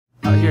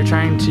here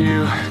trying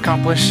to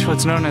accomplish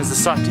what's known as the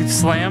Sawtooth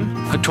Slam,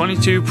 a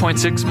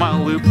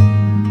 22.6-mile loop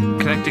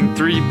connecting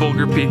 3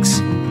 Bulger peaks.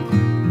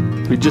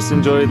 We just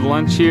enjoyed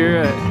lunch here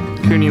at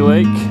Cooney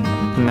Lake,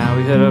 and now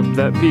we head up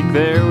that peak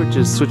there, which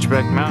is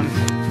Switchback Mountain.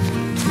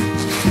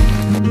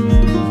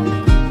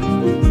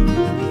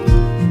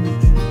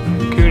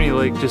 Cooney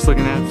Lake just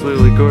looking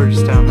absolutely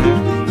gorgeous down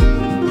there.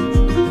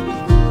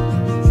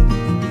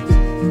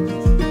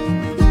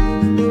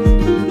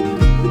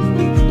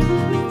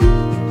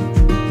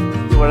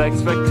 What I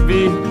expect to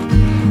be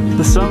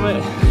the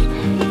summit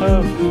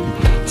of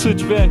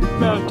Switchback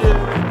Mountain.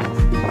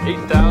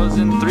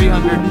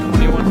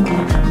 8,321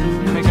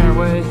 feet. Making our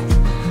way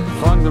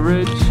along the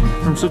ridge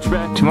from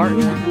Switchback to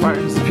Martin.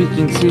 Martin's the peak you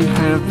can see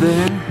right up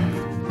there.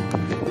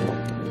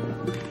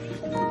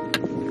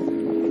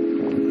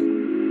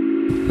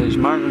 There's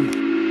Martin.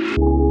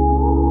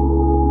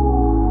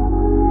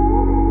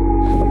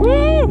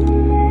 Woo!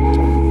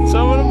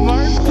 Summit of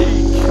Martin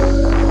Peak.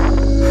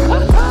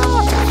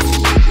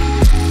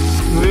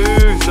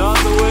 On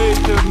the way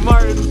to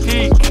Martin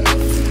Peak,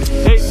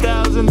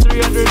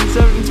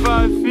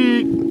 8,375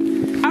 feet.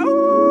 Ow!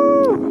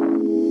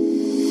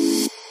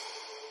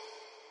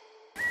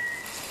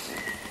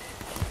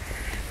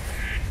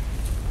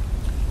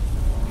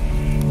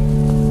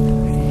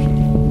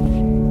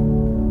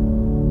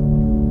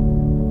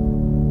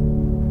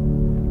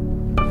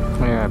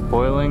 We're at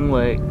Boiling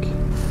Lake.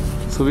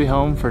 This will be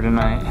home for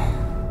tonight.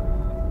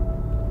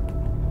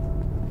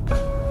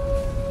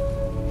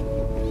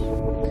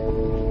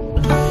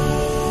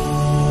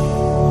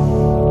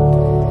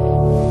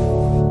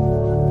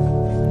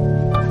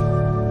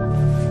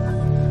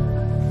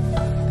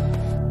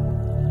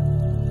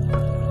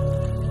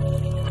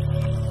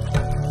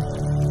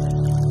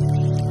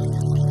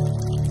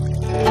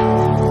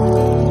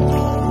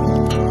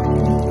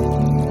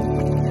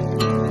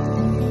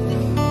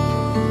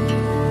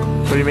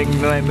 What are you making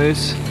tonight,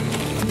 Moose?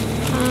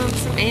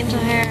 Some angel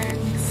hair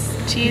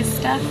cheese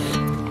stuff.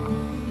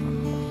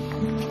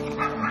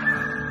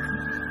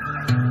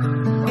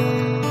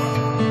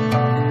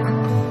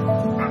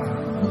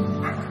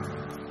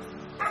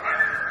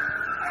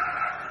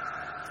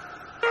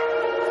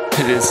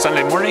 It is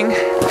Sunday morning.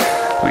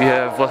 We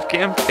have left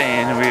camp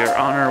and we are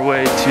on our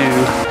way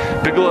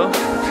to Bigelow.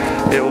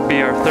 It will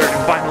be our third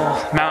and final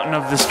mountain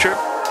of this trip.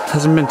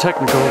 Hasn't been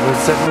technical, but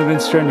it's definitely been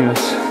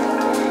strenuous.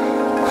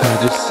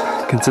 Just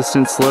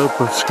consistent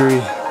slope of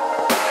scree.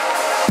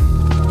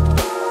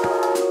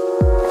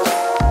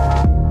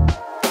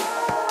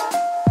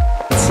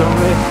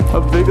 Summit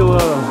of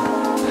Bigelow.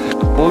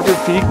 Bulger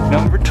Peak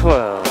number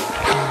 12.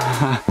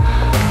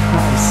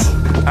 Nice.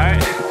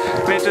 Alright,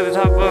 made it to the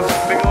top of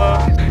Bigelow.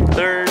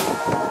 Third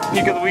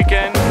peak of the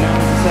weekend. Now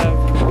we just have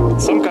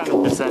some kind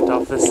of descent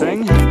off this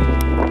thing.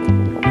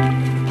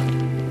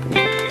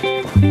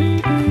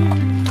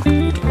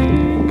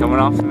 Coming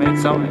off the main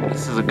summit.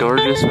 This is a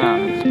gorgeous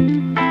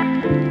mountain.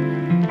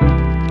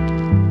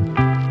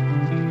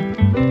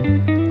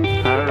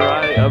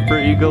 Alright, Upper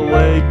Eagle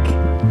Lake.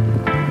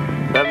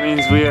 That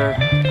means we are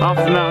off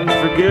the mountains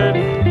for good.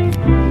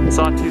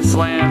 Sawtooth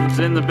Slam's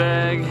in the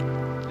bag.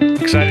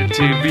 Excited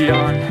to be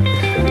on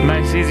a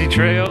nice easy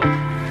trail.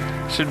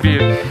 Should be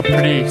a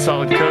pretty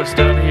solid coast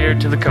out here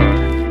to the car.